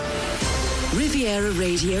Riviera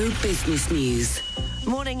Radio Business News.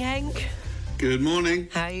 Morning, Hank. Good morning.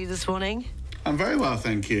 How are you this morning? I'm very well,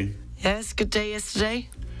 thank you. Yes, good day yesterday.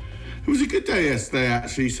 It was a good day yesterday,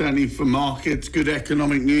 actually, certainly for markets. Good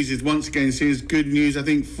economic news is once again seen as good news, I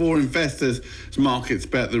think, for investors, as markets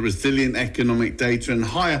bet the resilient economic data and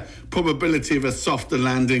higher probability of a softer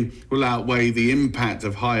landing will outweigh the impact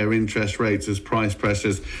of higher interest rates as price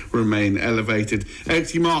pressures remain elevated.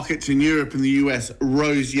 Equity markets in Europe and the US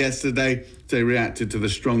rose yesterday. They reacted to the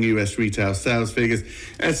strong US retail sales figures.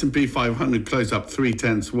 S&P 500 closed up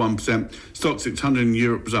 0.3%. Stock 600 in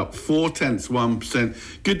Europe was up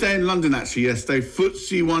 0.4%. Good day in London actually yesterday.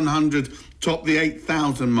 FTSE 100 topped the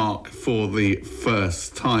 8,000 mark for the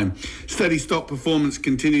first time. Steady stock performance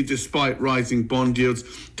continued despite rising bond yields.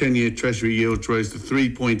 10-year Treasury yields rose to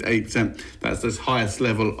 3.8%. That's the highest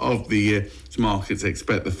level of the year. As markets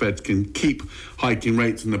expect the Fed can keep hiking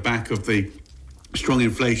rates on the back of the strong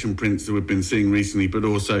inflation prints that we've been seeing recently, but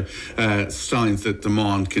also signs that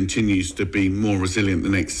demand continues to be more resilient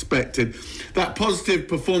than expected. That positive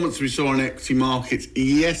performance we saw in equity markets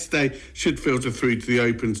yesterday should filter through to the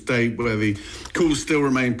open today, where the calls still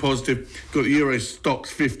remain positive. Got the Euro Stoxx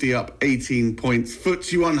 50 up 18 points.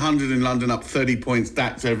 FTSE 100 in London up 30 points.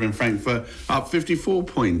 DAX over in Frankfurt up 54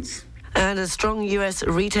 points. And a strong US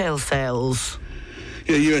retail sales.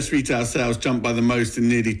 Yeah, US retail sales jumped by the most in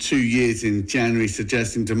nearly 2 years in January,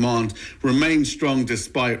 suggesting demand remains strong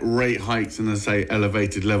despite rate hikes and, as I say,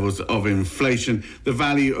 elevated levels of inflation. The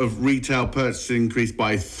value of retail purchases increased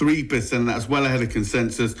by 3%. That's well ahead of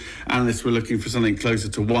consensus. Analysts were looking for something closer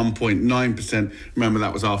to 1.9%. Remember,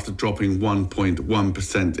 that was after dropping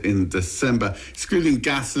 1.1% in December. Excluding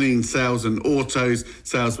gasoline sales and autos,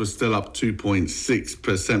 sales were still up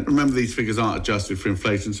 2.6%. Remember, these figures aren't adjusted for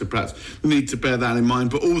inflation, so perhaps need to bear that in mind.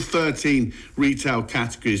 But all 13 retail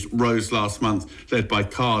categories rose last month, led by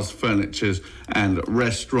cars, furniture and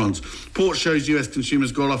restaurants. Report shows US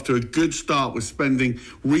consumers got off to a good start, with spending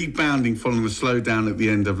rebounding following the slowdown at the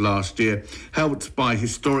end of last year, helped by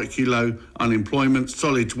historically low unemployment,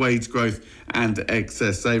 solid wage growth and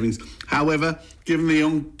excess savings. However, given the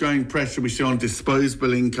ongoing pressure we see on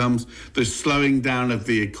disposable incomes, the slowing down of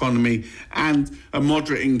the economy and a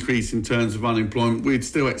moderate increase in terms of unemployment, we'd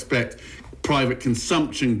still expect private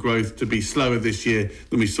consumption growth to be slower this year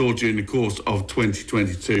than we saw during the course of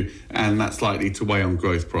 2022, and that's likely to weigh on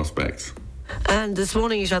growth prospects. And this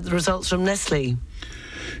morning you had the results from Nestle.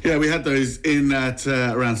 Yeah, we had those in at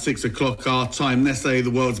around 6 o'clock our time. Nestle, the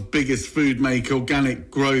world's biggest food maker, organic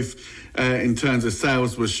growth in terms of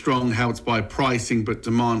sales was strong, helped by pricing, but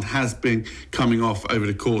demand has been coming off over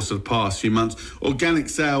the course of the past few months. Organic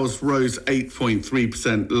sales rose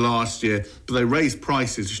 8.3% last year, but they raised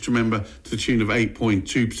prices, just remember, to the tune of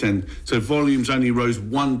 8.2%. So volumes only rose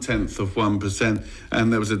 0.1%,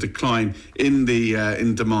 and there was a decline in the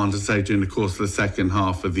in demand, as I say, during the course of the second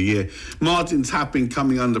half of the year. Margins have been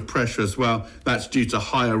coming under pressure as well. That's due to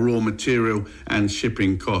higher raw material and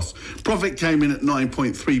shipping costs. Profit came in at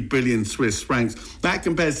 9.3 billion Swiss francs. That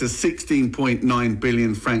compares to 16.9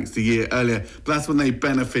 billion francs the year earlier, but that's when they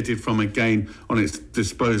benefited from a gain on its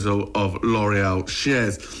disposal of L'Oreal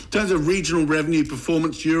shares. In terms of regional revenue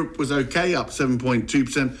performance, Europe was okay, up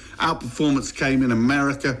 7.2%. Outperformance came in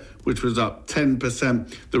America, which was up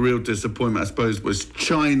 10%. The real disappointment, I suppose, was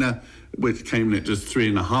China, which came in at just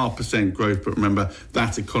 3.5% growth. But remember,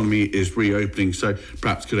 that economy is reopening, so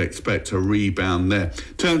perhaps could expect a rebound there.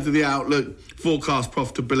 In terms of the outlook, forecast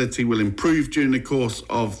profitability will improve during the course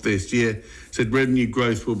of this year. Said revenue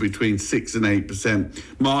growth will be between 6 and 8%.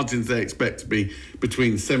 Margins they expect to be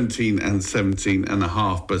between 17 and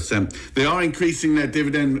 17.5%. They are increasing their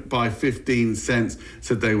dividend by 15 cents.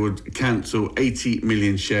 Said they would cancel 80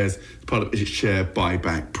 million shares as part of its share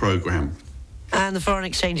buyback program. And the foreign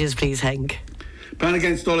exchanges, please, Hank. Pound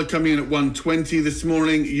against dollar coming in at 120 this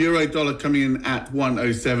morning. Euro dollar coming in at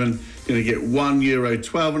 107. Going to get €1,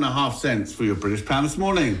 12.5 cents for your British pound this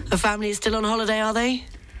morning. The family is still on holiday, are they?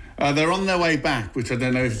 They're on their way back, which I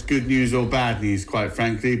don't know if it's good news or bad news, quite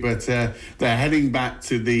frankly, but they're heading back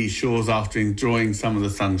to the shores after enjoying some of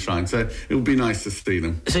the sunshine. So it will be nice to see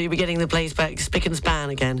them. So you'll be getting the place back spick and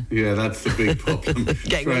span again? Yeah, that's the big problem.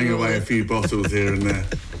 Throwing away a few bottles here and there.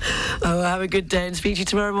 Oh, have a good day and speak to you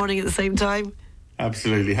tomorrow morning at the same time.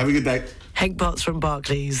 Absolutely. Have a good day. Hank Potts from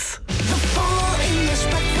Barclays.